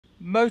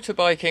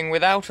Motorbiking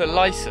without a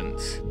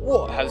license?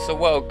 What has the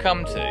world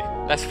come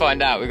to? Let's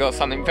find out. We've got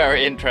something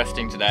very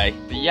interesting today.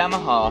 The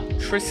Yamaha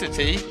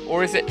Tricity,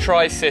 or is it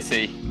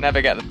Tricity?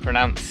 Never get the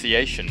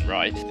pronunciation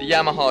right. The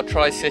Yamaha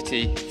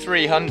Tricity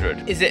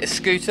 300. Is it a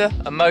scooter,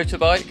 a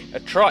motorbike, a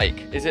trike?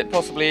 Is it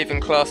possibly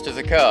even classed as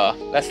a car?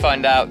 Let's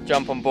find out,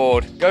 jump on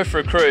board, go for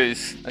a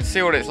cruise, and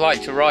see what it's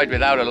like to ride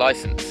without a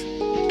license.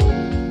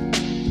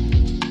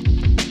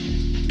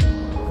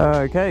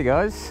 Okay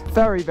guys,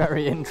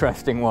 very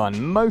interesting one.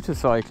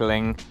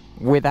 Motorcycling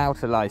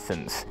without a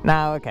license.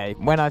 Now okay,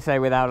 when I say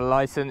without a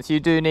license,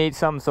 you do need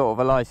some sort of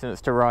a license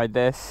to ride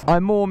this. I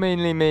more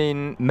mainly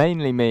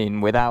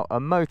mean without a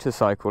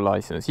motorcycle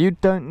license. You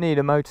don't need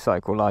a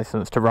motorcycle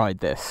license to ride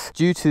this.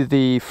 Due to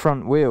the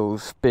front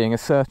wheels being a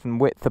certain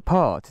width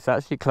apart, it's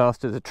actually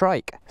classed as a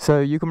trike.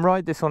 So you can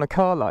ride this on a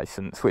car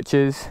license, which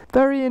is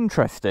very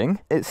interesting.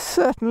 It's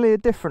certainly a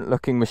different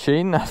looking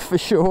machine, that's for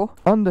sure.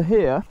 Under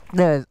here,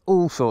 there's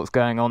all sorts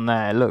going on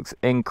there. It looks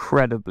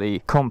incredibly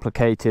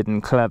complicated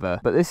and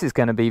clever, but this is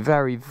going to be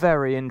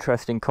very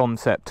interesting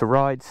concept to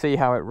ride, see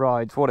how it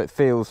rides, what it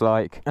feels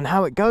like and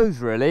how it goes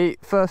really.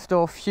 First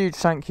off, huge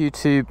thank you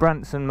to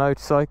Branson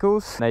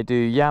Motorcycles. They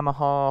do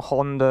Yamaha,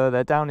 Honda,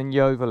 they're down in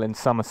Yeovil in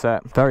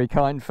Somerset. Very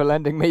kind for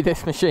lending me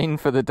this machine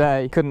for the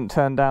day. Couldn't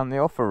turn down the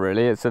offer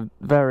really. It's a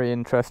very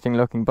interesting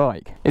looking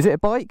bike. Is it a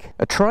bike?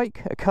 A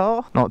trike? A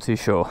car? Not too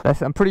sure.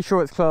 I'm pretty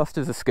sure it's classed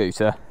as a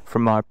scooter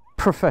from my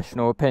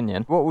professional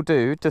opinion. What we'll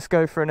do, just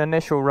go for an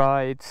initial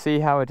ride,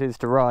 see how it is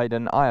to ride,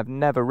 and I have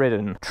never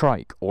ridden a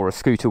trike or a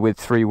scooter with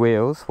three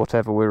wheels,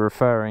 whatever we're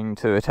referring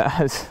to it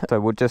as. So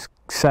we'll just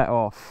set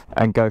off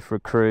and go for a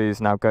cruise,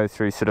 and I'll go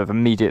through sort of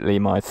immediately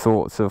my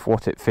thoughts of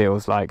what it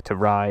feels like to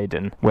ride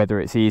and whether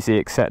it's easy,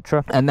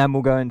 etc. And then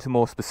we'll go into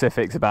more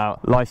specifics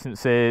about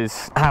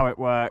licenses, how it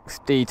works,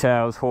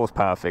 details,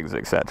 horsepower figures,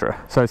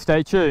 etc. So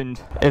stay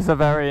tuned. It's a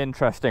very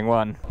interesting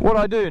one. What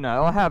I do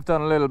know, I have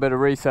done a little bit of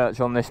research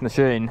on this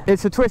machine.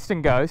 It's a twist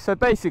and go, so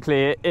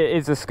basically it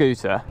is a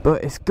scooter,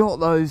 but it's got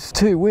those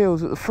two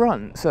wheels at the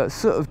front, so it's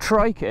sort of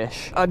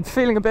trike-ish. I'm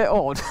feeling a bit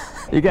odd.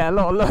 You get a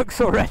lot of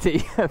looks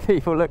already of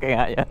people looking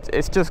at you.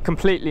 It's just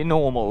completely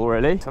normal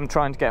really. So I'm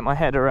trying to get my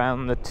head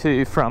around the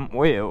two front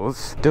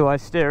wheels. Do I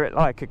steer it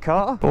like a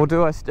car or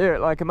do I steer it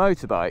like a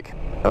motorbike?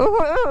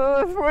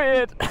 Oh, that's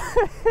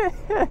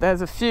weird.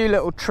 There's a few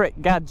little trick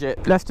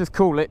gadgets. Let's just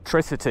call it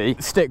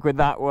Tricity. Stick with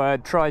that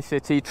word,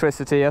 Tricity,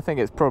 Tricity. I think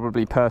it's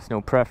probably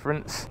personal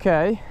preference.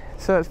 Okay.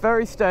 So it's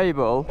very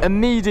stable.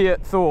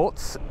 Immediate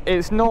thoughts,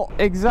 it's not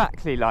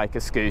exactly like a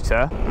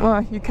scooter.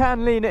 Well, you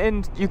can lean it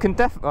in, you can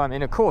definitely, I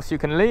mean, of course you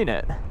can lean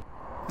it.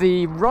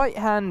 The right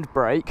hand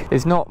brake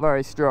is not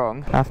very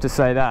strong, I have to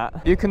say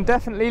that. You can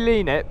definitely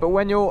lean it, but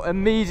when you're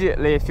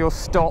immediately, if you're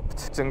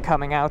stopped and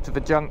coming out of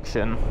a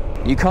junction,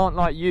 you can't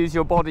like use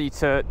your body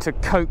to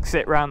coax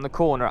it round the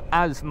corner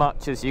as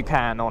much as you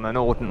can on an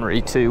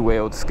ordinary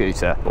two-wheeled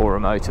scooter or a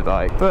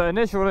motorbike. But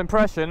initial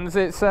impressions,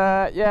 it's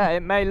yeah,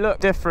 it may look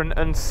different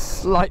and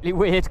slightly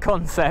weird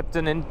concept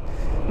and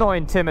not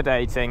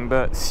intimidating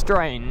but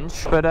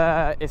strange, but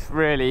it's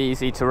really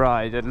easy to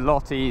ride, a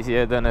lot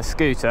easier than a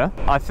scooter.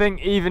 I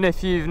think even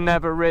if you've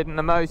never ridden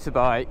a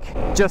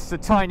motorbike, just the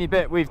tiny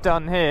bit we've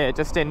done here,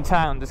 just in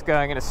town, just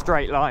going in a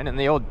straight line in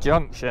the odd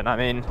junction, I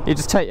mean, you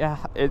just take your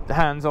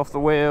hands off the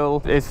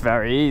wheel, it's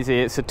very easy.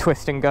 It's a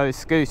twist and go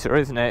scooter,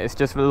 isn't it? It's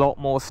just a lot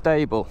more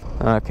stable.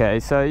 Okay,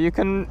 so you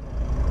can,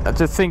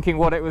 just thinking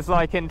what it was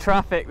like in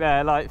traffic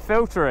there, like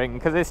filtering,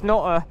 because it's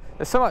not a,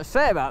 there's so much to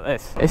say about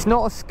this. It's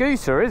not a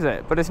scooter, is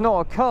it? But it's not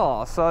a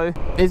car, so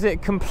is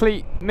it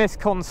complete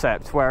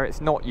misconcept where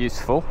it's not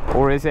useful,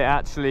 or is it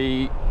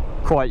actually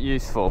quite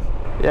useful?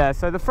 Yeah,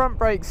 so the front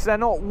brakes, they're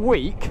not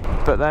weak,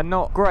 but they're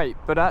not great.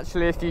 But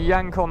actually, if you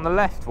yank on the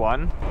left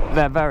one,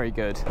 they're very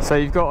good. So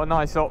you've got a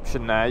nice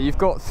option there. You've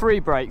got three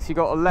brakes. You've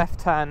got a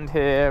left hand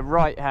here,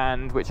 right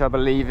hand, which I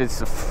believe is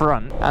the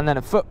front, and then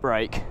a foot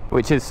brake,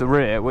 which is the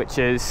rear, which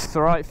is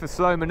alright for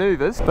slow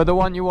maneuvers. But the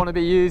one you want to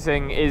be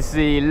using is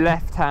the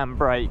left hand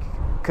brake,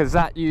 because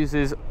that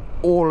uses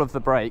all of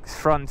the brakes,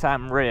 front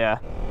and rear.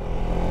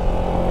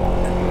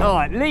 Oh,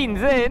 it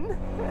leans in.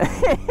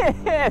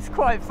 It's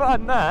quite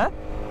fun there.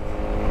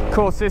 Of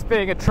course, this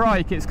being a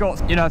trike, it's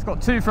got, you know, it's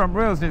got two front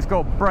wheels and it's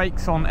got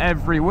brakes on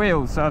every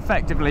wheel, so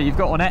effectively you've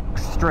got an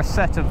extra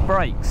set of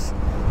brakes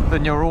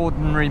than your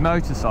ordinary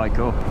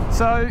motorcycle.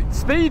 So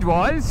speed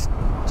wise,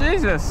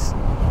 Jesus,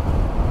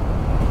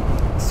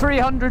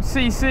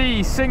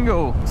 300cc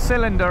single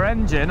cylinder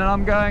engine, and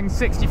I'm going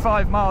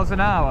 65 miles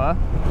an hour,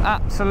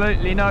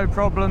 absolutely no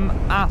problem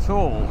at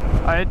all.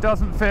 It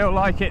doesn't feel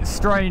like it's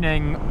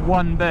straining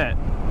one bit,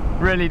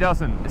 really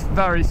doesn't. It's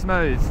very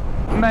smooth.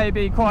 May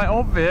be quite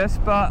obvious,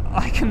 but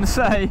I can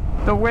say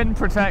the wind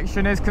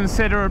protection is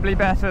considerably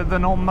better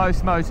than on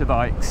most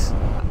motorbikes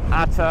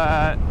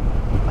at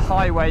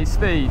highway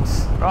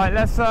speeds. Right,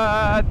 let's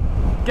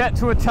get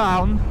to a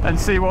town and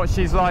see what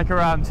she's like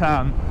around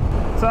town.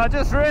 So I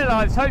just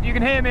realised, hope you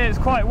can hear me, it's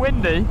quite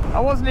windy. I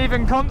wasn't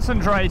even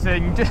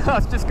concentrating, I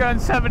was just going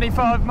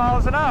 75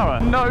 miles an hour.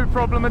 No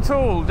problem at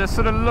all, just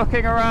sort of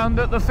looking around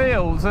at the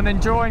fields and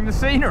enjoying the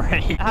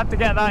scenery. I had to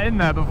get that in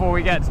there before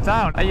we get to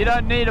town. You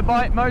don't need a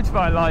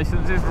motorbike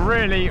licence, it's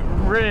really,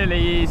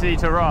 really easy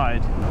to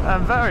ride.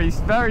 And very,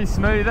 very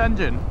smooth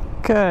engine.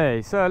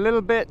 Okay, so a little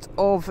bit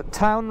of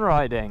town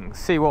riding.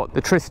 See what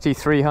the Tricity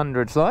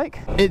 300's like.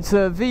 It's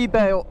a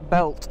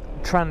V-belt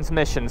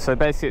transmission, so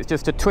basically it's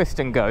just a twist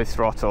and go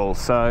throttle.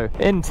 So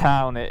in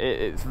town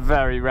it's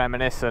very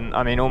reminiscent,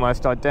 I mean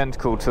almost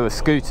identical to a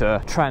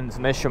scooter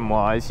transmission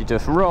wise. You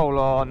just roll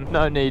on,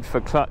 no need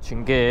for clutch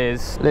and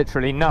gears,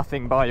 literally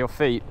nothing by your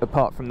feet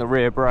apart from the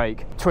rear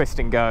brake. Twist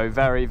and go,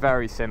 very,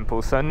 very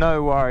simple, so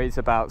no worries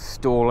about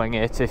stalling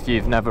it if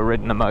you've never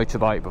ridden a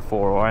motorbike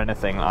before or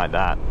anything like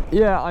that.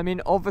 Yeah, I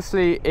mean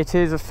obviously it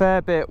is a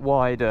fair bit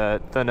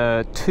wider than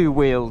a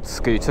two-wheeled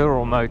scooter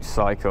or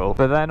motorcycle,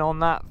 but then on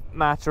that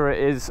matter it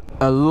is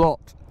a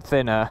lot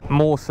thinner,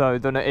 more so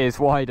than it is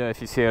wider, if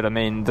you see what I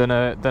mean, than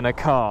a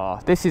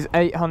car. This is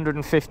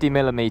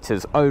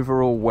 850mm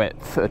overall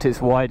width at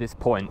its widest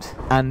point,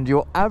 and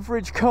your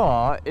average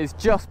car is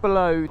just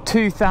below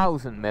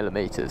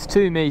 2000mm,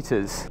 2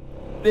 meters.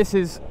 This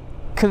is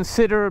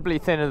considerably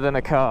thinner than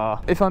a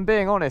car. If I'm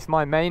being honest,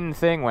 my main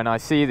thing when I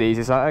see these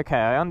is like, okay,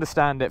 I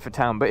understand it for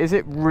town, but is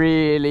it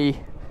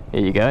really...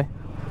 Here you go.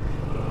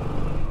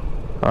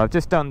 I've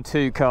just done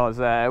 2 cars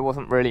there, it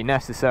wasn't really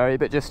necessary,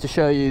 but just to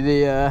show you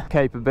the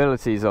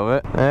capabilities of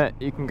it.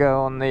 You can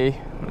go on the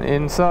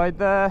inside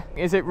there.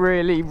 Is it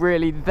really,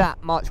 really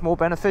that much more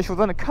beneficial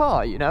than a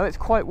car? You know, it's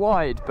quite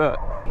wide, but...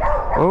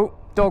 Oh,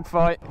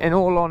 dogfight. In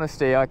all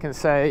honesty, I can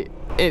say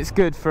it's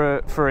good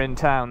for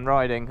in-town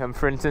riding, and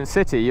for instance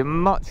city, you're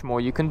much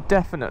more, you can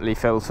definitely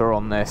filter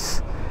on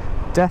this.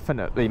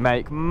 Definitely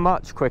make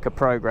much quicker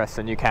progress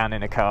than you can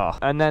in a car.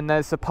 And then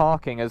there's the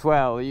parking as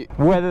well.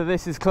 Whether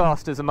this is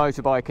classed as a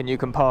motorbike and you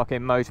can park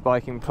in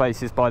motorbiking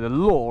places by the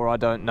law, I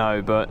don't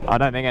know, but I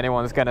don't think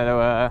anyone's going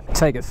to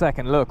take a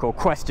second look or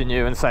question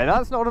you and say,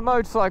 that's not a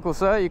motorcycle,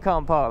 sir, you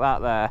can't park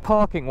that there.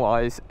 Parking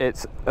wise,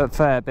 it's a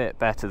fair bit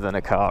better than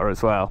a car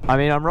as well. I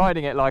mean, I'm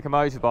riding it like a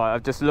motorbike,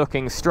 I'm just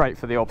looking straight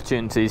for the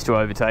opportunities to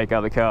overtake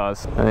other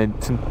cars. I mean,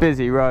 some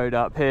busy road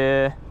up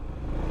here.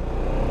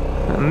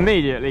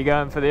 Immediately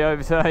going for the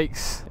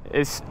overtakes.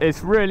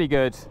 It's really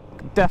good,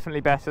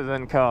 definitely better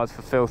than cars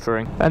for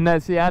filtering. And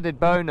there's the added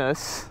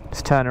bonus,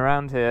 let's turn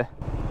around here.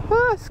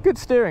 It's a good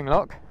steering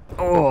lock.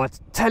 Oh, I'll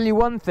tell you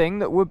one thing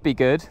that would be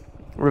good,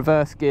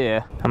 reverse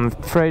gear. I'm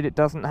afraid it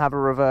doesn't have a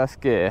reverse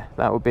gear.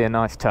 That would be a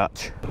nice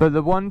touch. But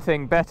the one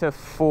thing better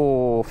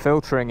for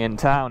filtering in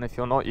town, if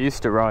you're not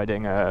used to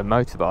riding a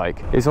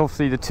motorbike, is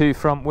obviously the 2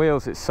 front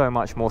wheels. It's so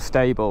much more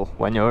stable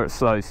when you're at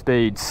slow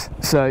speeds.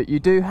 So you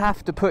do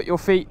have to put your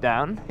feet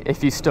down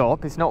if you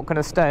stop. It's not going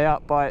to stay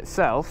up by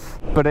itself,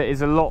 but it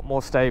is a lot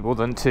more stable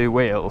than 2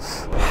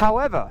 wheels.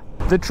 However,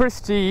 the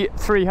Tricity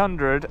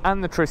 300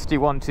 and the Tricity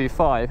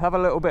 125 have a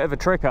little bit of a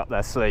trick up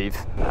their sleeve,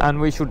 and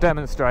we shall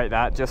demonstrate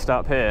that just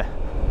up here.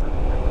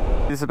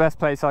 This is the best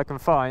place I can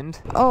find.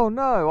 Oh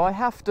no, I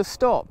have to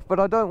stop, but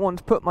I don't want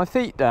to put my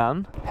feet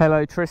down.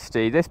 Hello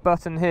Tricity, this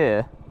button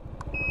here.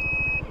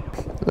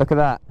 Look at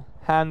that,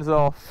 hands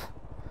off.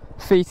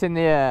 Feet in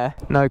the air,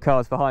 no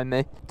cars behind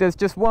me. There's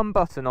just one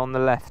button on the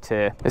left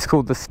here. It's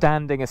called the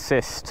standing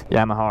assist,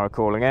 Yamaha are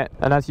calling it.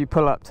 And as you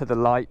pull up to the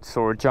lights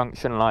or a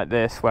junction like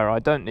this, where I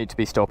don't need to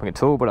be stopping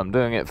at all, but I'm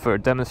doing it for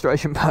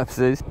demonstration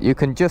purposes, you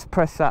can just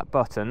press that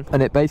button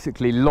and it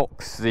basically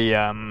locks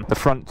the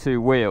front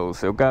 2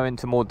 wheels. It'll go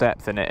into more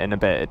depth in it in a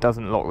bit. It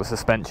doesn't lock the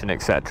suspension,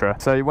 etc.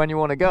 So when you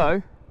want to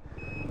go,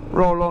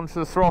 roll onto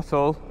the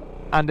throttle,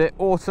 and it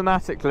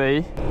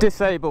automatically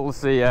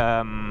disables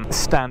the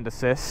stand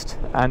assist,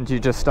 and you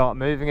just start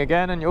moving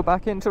again and you're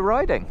back into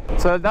riding.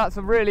 So that's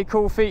a really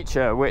cool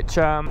feature, which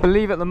I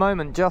believe at the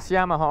moment just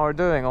Yamaha are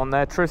doing on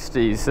their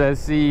Tricities.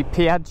 There's the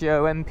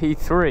Piaggio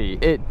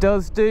MP3. It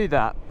does do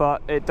that,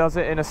 but it does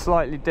it in a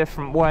slightly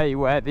different way,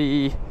 where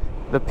the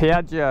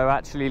Piaggio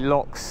actually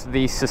locks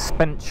the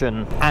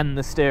suspension and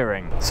the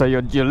steering. So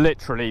you're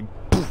literally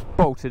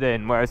bolted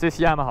in, whereas this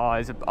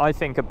Yamaha is, I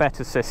think, a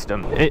better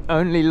system. It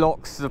only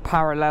locks the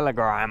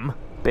parallelogram,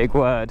 big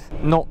word,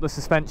 not the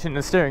suspension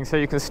and steering, so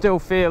you can still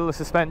feel the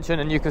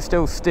suspension and you can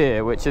still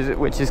steer, which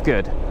is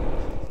good.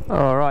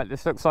 Alright,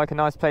 this looks like a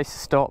nice place to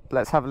stop.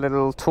 Let's have a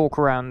little talk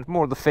around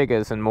more of the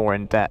figures and more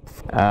in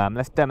depth.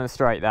 Let's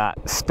demonstrate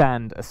that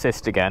stand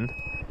assist again.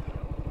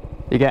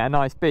 You get a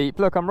nice beep.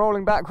 Look, I'm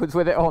rolling backwards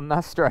with it on,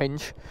 that's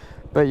strange,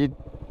 but you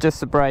just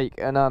the brake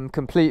and I'm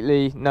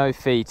completely no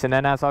feet, and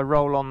then as I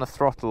roll on the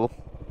throttle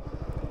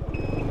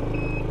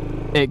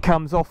it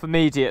comes off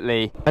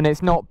immediately, and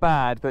it's not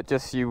bad, but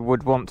just you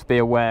would want to be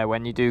aware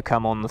when you do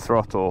come on the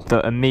throttle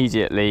that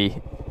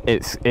immediately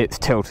it's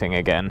tilting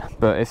again,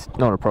 but it's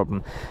not a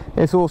problem.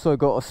 It's also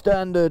got a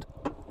standard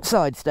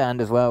side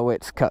stand as well,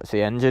 which cuts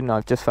the engine,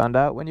 I've just found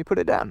out, when you put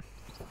it down.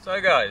 So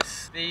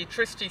guys, the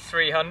Tricity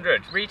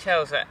 300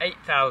 retails at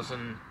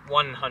 $8,199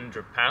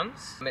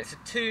 £1,100. It's a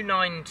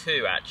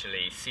 292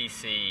 actually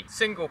cc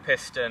single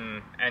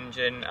piston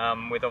engine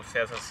with,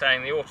 obviously, as I was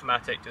saying, the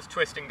automatic just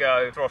twist and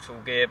go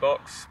throttle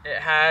gearbox.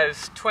 It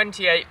has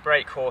 28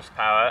 brake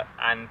horsepower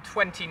and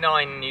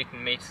 29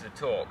 newton meters of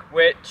torque,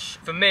 which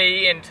for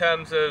me, in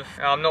terms of,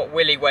 I'm not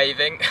willy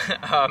waving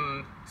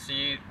so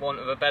you want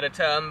of a better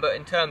term, but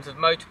in terms of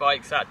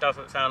motorbikes that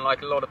doesn't sound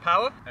like a lot of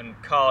power, and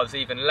cars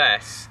even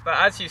less. But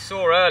as you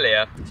saw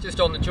earlier, it's just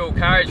on the dual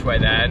carriageway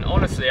there, and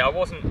honestly I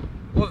was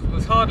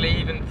hardly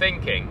even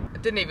thinking. I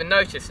didn't even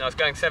notice, and I was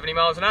going 70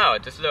 miles an hour. I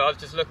was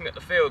just looking at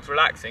the fields,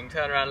 relaxing,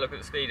 turn around, look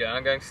at the speedo, and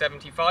I'm going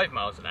 75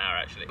 miles an hour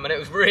actually. And it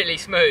was really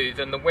smooth,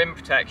 and the wind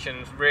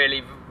protection's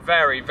really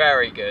very,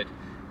 very good.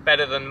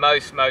 Better than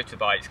most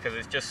motorbikes because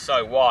it's just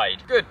so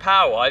wide. Good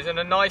power wise and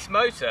a nice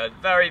motor.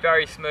 Very,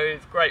 very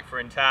smooth, great for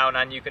in town,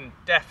 and you can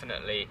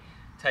definitely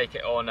take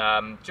it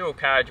on dual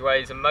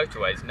carriageways and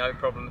motorways, no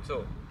problem at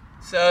all.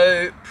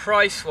 So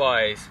price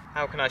wise,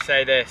 how can I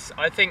say this?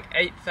 I think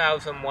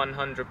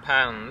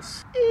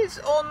 £8,100 is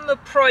on the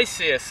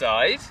pricier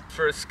side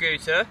for a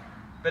scooter,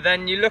 but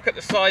then you look at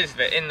the size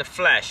of it in the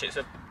flesh, it's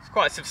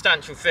quite a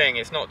substantial thing.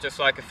 It's not just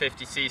like a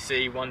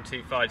 50cc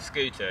 125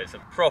 scooter, it's a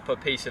proper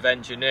piece of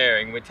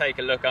engineering. We'll take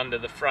a look under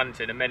the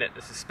front in a minute,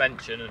 the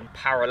suspension and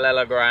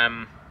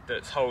parallelogram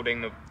that's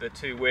holding the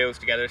two wheels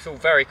together. It's all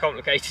very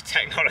complicated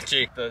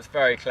technology, but it's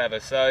very clever.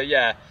 So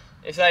yeah,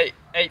 it's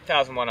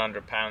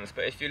 £8,100,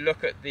 but if you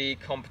look at the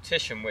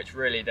competition, which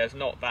really there's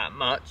not that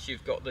much,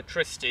 you've got the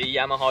Tricity,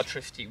 Yamaha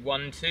Tricity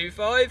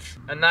 125,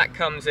 and that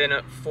comes in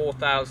at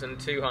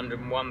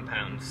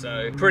 £4,201,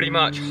 so pretty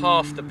much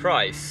half the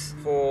price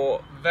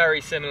for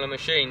very similar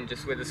machine,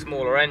 just with a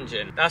smaller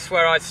engine. That's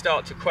where I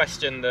start to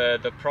question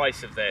the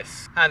price of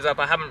this. Hands up,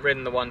 I haven't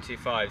ridden the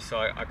 125, so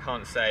I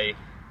can't say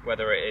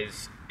whether it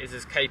is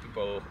as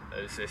capable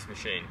as this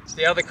machine.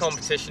 The other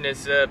competition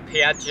is the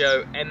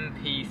Piaggio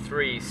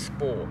MP3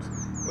 Sport,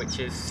 which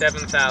is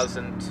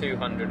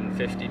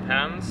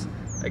 £7,250.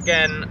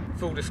 Again,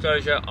 full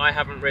disclosure, I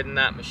haven't ridden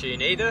that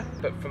machine either,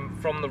 but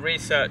from the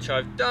research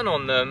I've done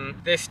on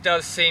them, this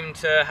does seem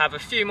to have a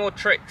few more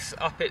tricks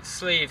up its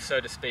sleeve, so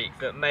to speak,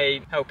 that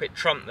may help it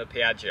trump the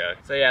Piaggio.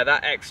 So yeah,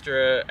 that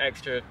extra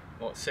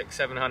what,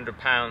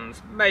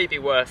 £600-700 may be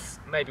worth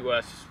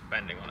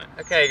spending on it.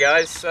 Okay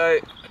guys, so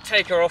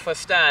take her off her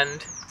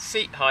stand.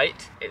 Seat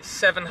height, it's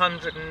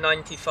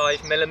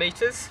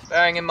 795mm.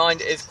 Bearing in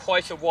mind it is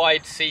quite a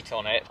wide seat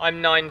on it.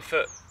 I'm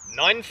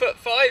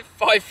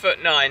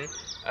 5'9",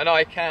 and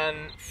I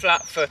can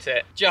flat foot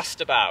it just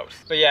about.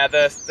 But yeah,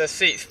 the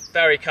seat's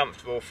very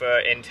comfortable for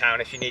in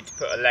town if you need to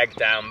put a leg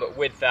down, but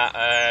with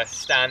that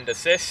stand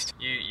assist,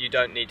 you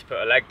don't need to put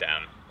a leg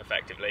down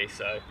effectively,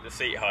 so the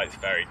seat height's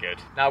very good.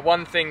 Now,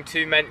 one thing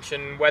to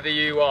mention, whether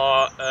you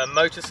are a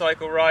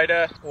motorcycle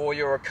rider or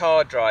you're a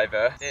car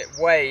driver, it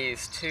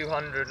weighs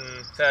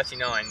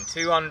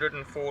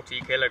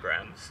 240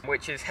 kilograms,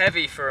 which is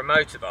heavy for a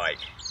motorbike.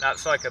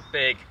 That's like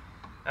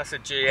that's a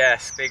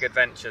GS, big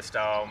adventure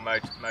style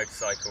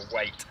motorcycle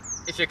weight.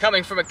 If you're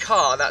coming from a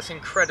car, that's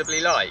incredibly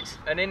light.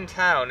 And in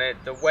town,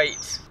 the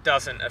weight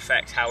doesn't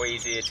affect how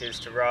easy it is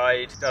to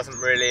ride, doesn't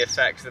really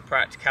affect the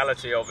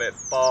practicality of it,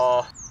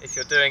 bar if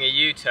you're doing a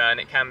U-turn,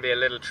 it can be a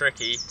little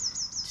tricky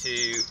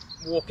to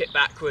walk it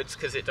backwards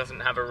because it doesn't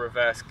have a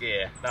reverse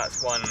gear.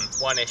 That's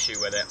one issue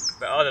with it.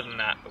 But other than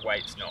that, the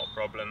weight's not a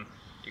problem.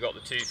 You've got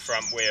the two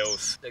front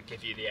wheels that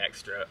give you the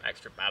extra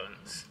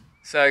balance.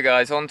 So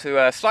guys, on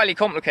to a slightly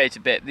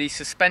complicated bit, the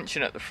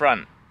suspension at the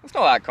front. It's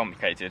not that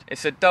complicated.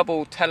 It's a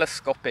double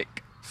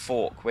telescopic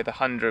fork with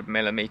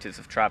 100mm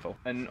of travel,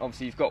 and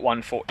obviously you've got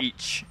one for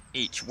each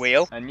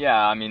wheel. And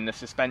yeah, I mean, the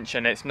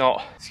suspension, it's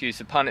not, excuse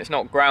the pun, it's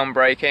not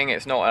groundbreaking,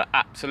 it's not an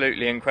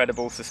absolutely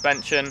incredible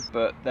suspension,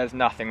 but there's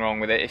nothing wrong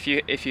with it. If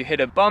you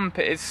hit a bump,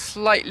 it is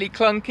slightly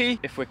clunky.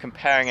 If we're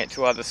comparing it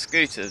to other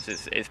scooters,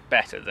 it's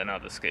better than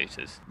other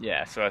scooters.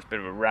 Yeah, so that's a bit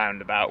of a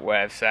roundabout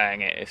way of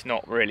saying it. It's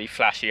not really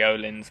flashy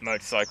Öhlins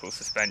motorcycle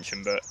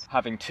suspension, but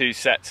having two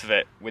sets of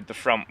it with the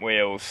front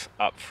wheels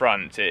up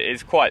front, it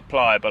is quite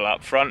pliable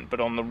up front, but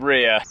on the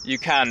rear you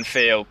can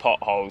feel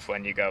potholes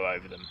when you go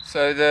over them.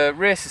 So the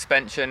rear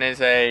suspension is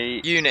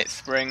a unit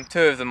spring,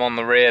 two of them on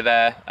the rear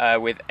there,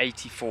 with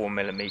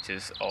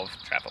 84mm of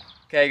travel.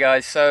 Okay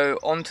guys, so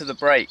onto the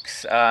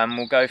brakes.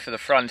 We'll go for the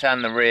front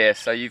and the rear.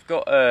 So you've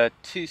got a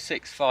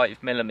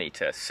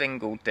 265mm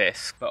single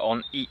disc, but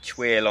on each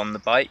wheel on the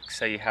bike.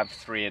 So you have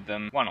three of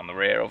them, one on the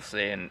rear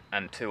obviously, and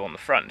two on the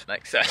front.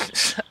 Makes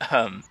sense.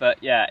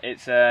 But yeah,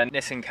 it's a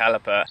Nissan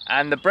caliper,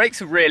 and the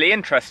brakes are really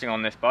interesting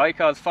on this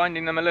bike. I was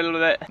finding them a little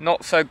bit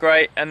not so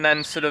great, and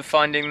then sort of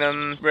finding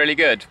them really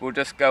good. We'll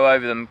just go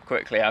over them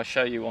quickly. I'll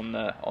show you on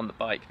the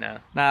bike now.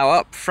 Now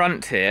up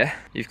front here,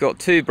 you've got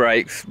two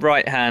brakes,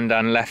 right hand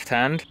and left hand.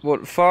 hand.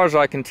 Well, as far as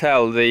I can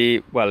tell,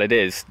 the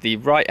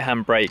right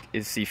hand brake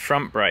is the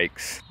front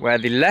brakes, where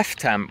the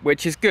left hand,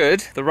 which is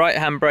good, the right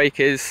hand brake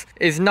is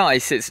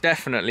nice. It's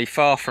definitely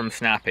far from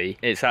snappy.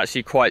 It's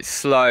actually quite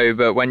slow,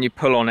 but when you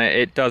pull on it,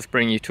 it does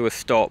bring you to a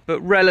stop, but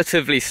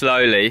relatively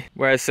slowly.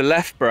 Whereas the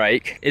left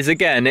brake is,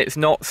 again, it's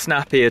not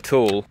snappy at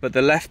all, but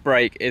the left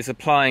brake is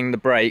applying the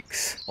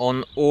brakes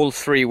on all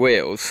three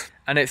wheels.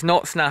 And it's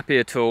not snappy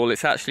at all,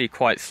 it's actually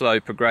quite slow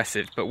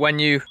progressive. But when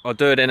you, I'll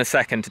do it in a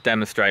second to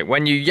demonstrate,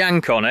 when you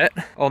yank on it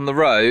on the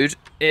road,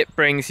 it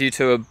brings you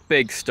to a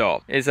big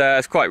stop.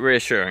 It's quite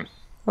reassuring.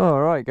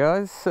 Alright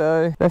guys,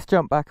 so let's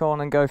jump back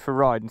on and go for a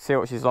ride and see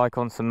what she's like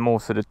on some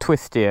more sort of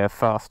twistier,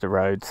 faster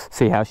roads.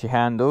 See how she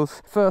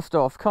handles. First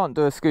off, can't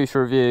do a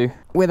scooter review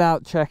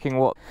without checking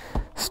what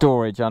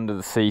storage under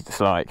the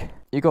seat's like.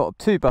 You've got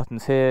two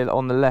buttons here,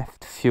 on the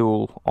left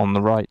fuel, on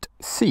the right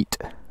seat.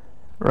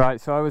 Right,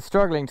 so I was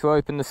struggling to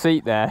open the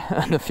seat there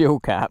and the fuel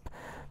cap,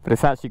 but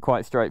it's actually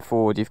quite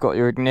straightforward. You've got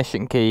your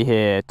ignition key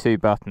here, two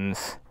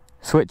buttons.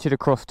 Switch it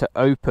across to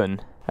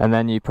open, and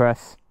then you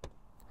press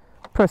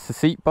the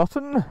seat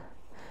button,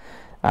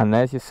 and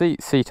there's your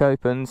seat. Seat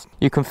opens.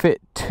 You can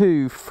fit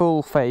two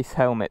full face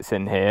helmets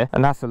in here,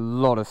 and that's a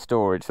lot of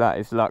storage. That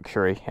is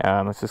luxury.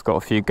 It's just got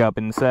a few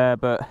gubbins there,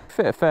 but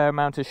fit a fair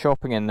amount of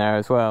shopping in there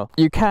as well.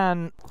 You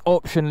can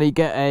optionally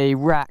get a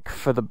rack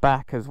for the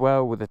back as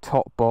well with a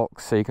top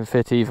box, so you can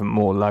fit even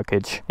more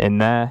luggage in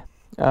there.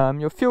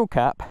 Your fuel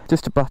cap,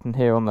 just a button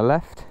here on the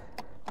left.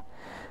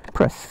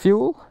 Press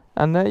fuel,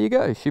 and there you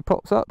go. She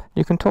pops up.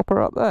 You can top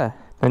her up there.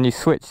 Then you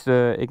switch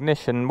the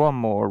ignition one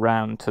more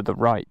around to the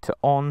right to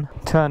on,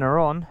 turn her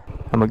on,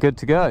 and we're good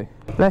to go.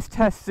 Let's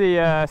test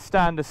the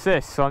stand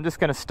assist. So I'm just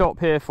going to stop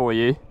here for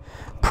you.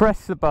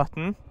 Press the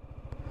button.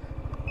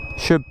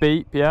 Should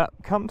beep, yeah.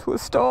 Come to a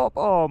stop.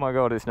 Oh my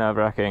god, it's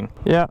nerve-wracking.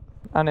 Yeah,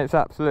 and it's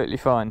absolutely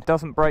fine.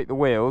 Doesn't break the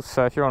wheels,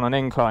 so if you're on an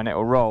incline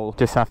it'll roll.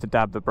 Just have to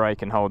dab the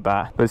brake and hold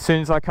that. But as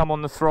soon as I come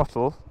on the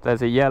throttle,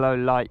 there's a yellow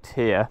light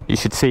here. You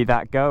should see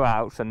that go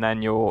out, and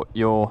then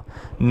you're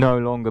no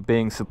longer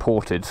being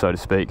supported, so to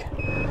speak.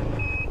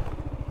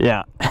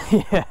 Yeah,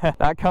 yeah,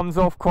 that comes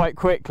off quite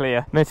quickly.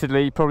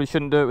 Admittedly, you probably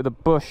shouldn't do it with a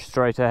bush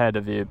straight ahead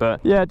of you, but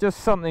yeah,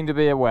 just something to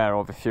be aware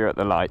of if you're at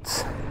the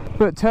lights.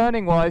 But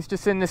turning wise,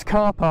 just in this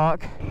car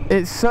park,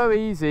 it's so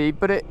easy,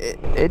 but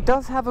it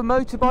does have a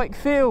motorbike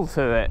feel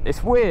to it.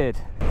 It's weird.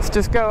 Let's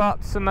just go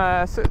up some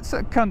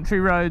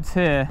country roads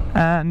here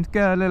and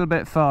go a little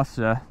bit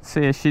faster.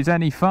 See if she's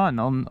any fun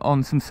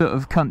on some sort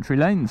of country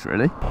lanes,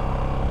 really.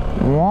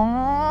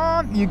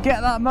 What? You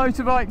get that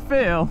motorbike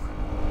feel?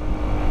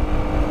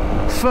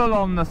 Full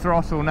on the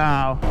throttle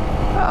now.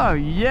 Oh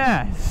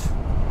yes.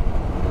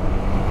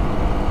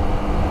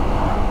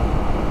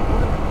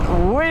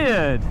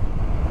 Weird.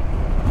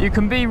 You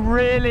can be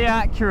really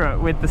accurate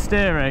with the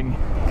steering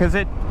because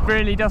it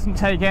really doesn't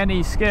take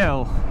any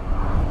skill.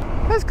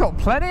 It's got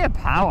plenty of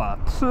power,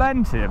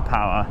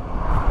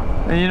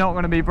 And you're not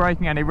going to be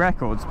breaking any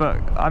records, but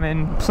I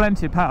mean,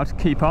 plenty of power to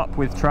keep up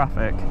with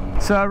traffic.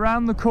 So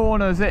around the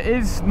corners, it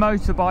is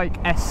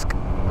motorbike-esque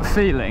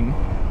feeling.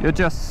 You're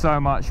just so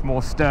much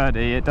more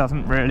sturdy. It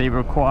doesn't really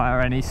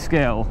require any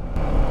skill.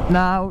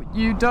 Now,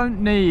 you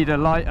don't need a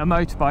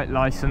motorbike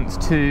license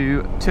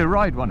to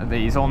ride one of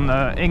these on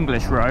the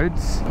English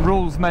roads.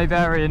 Rules may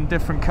vary in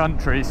different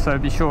countries, so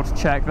be sure to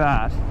check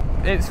that.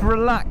 It's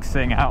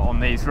relaxing out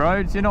on these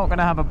roads. You're not going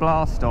to have a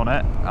blast on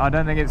it. I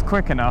don't think it's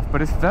quick enough, but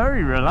it's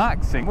very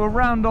relaxing. We'll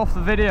round off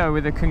the video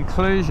with a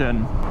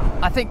conclusion.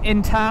 I think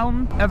in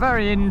town, a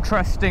very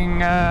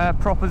interesting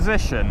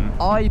proposition.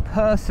 I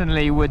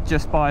personally would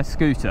just buy a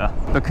scooter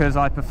because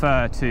I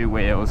prefer two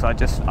wheels. I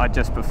just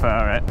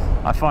prefer it.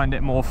 I find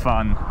it more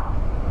fun.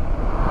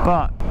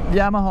 But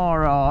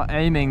Yamaha are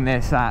aiming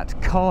this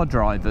at car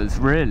drivers,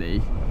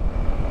 really,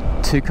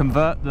 to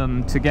convert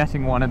them to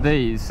getting one of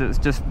these that's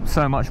just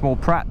so much more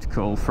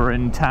practical for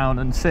in town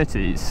and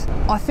cities.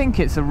 I think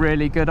it's a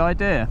really good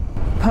idea.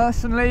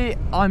 Personally,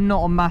 I'm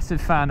not a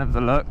massive fan of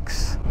the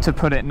looks, to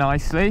put it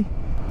nicely.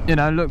 You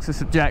know, looks are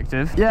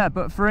subjective. Yeah,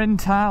 but for in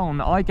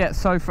town, I get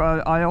so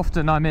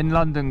I'm in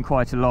London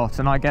quite a lot,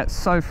 and I get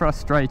so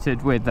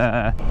frustrated with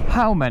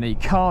how many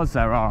cars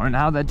there are and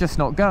how they're just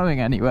not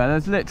going anywhere.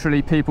 There's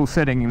literally people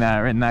sitting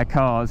there in their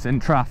cars in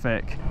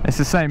traffic. It's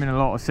the same in a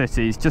lot of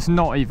cities, just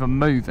not even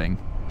moving,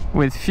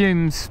 with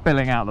fumes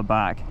spilling out the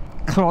back,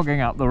 clogging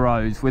up the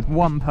roads with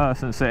one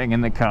person sitting in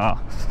the car.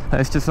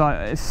 It's just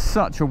like, it's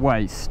such a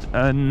waste,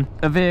 and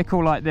a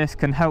vehicle like this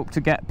can help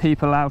to get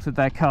people out of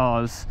their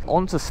cars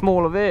onto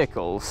smaller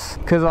vehicles,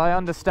 because I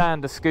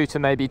understand a scooter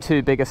may be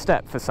too big a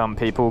step for some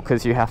people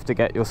because you have to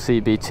get your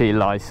CBT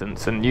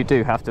license and you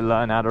do have to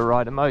learn how to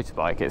ride a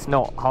motorbike. It's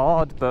not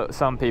hard, but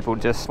some people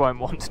just won't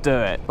want to do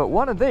it. But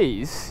one of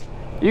these,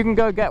 you can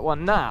go get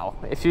one now.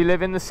 If you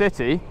live in the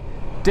city,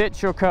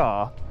 ditch your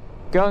car,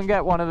 go and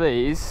get one of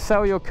these,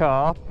 sell your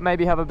car,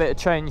 maybe have a bit of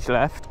change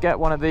left, get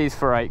one of these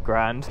for 8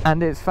 grand,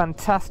 and it's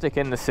fantastic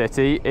in the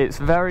city. It's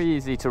very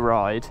easy to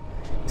ride,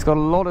 It's got a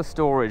lot of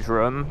storage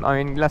room.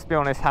 I mean, let's be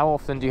honest, how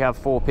often do you have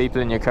 4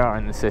 people in your car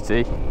in the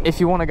city? If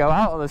you want to go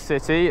out of the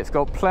city, it's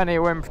got plenty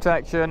of wind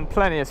protection,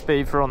 plenty of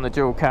speed for on the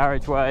dual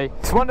carriageway.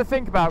 It's one to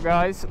think about,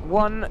 guys.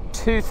 One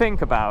to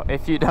think about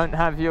if you don't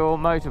have your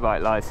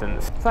motorbike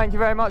license. Thank you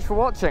very much for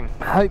watching.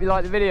 I hope you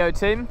liked the video,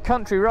 team.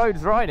 Country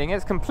roads riding,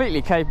 it's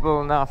completely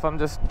capable enough. I'm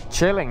just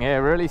chilling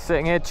here, really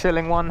sitting here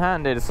chilling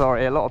one-handed.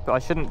 Sorry, I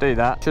shouldn't do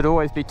that. Should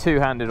always be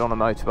two-handed on a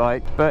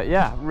motorbike. But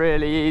yeah,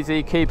 really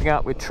easy, keeping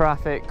up with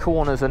traffic.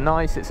 Corners are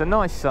nice. It's a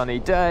nice sunny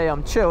day.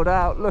 I'm chilled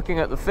out, looking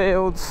at the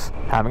fields,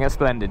 having a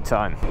splendid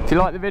time. If you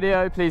like the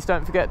video, please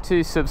don't forget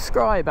to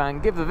subscribe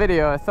and give the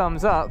video a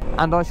thumbs up,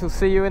 and I shall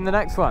see you in the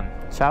next one.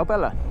 Ciao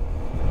Bella.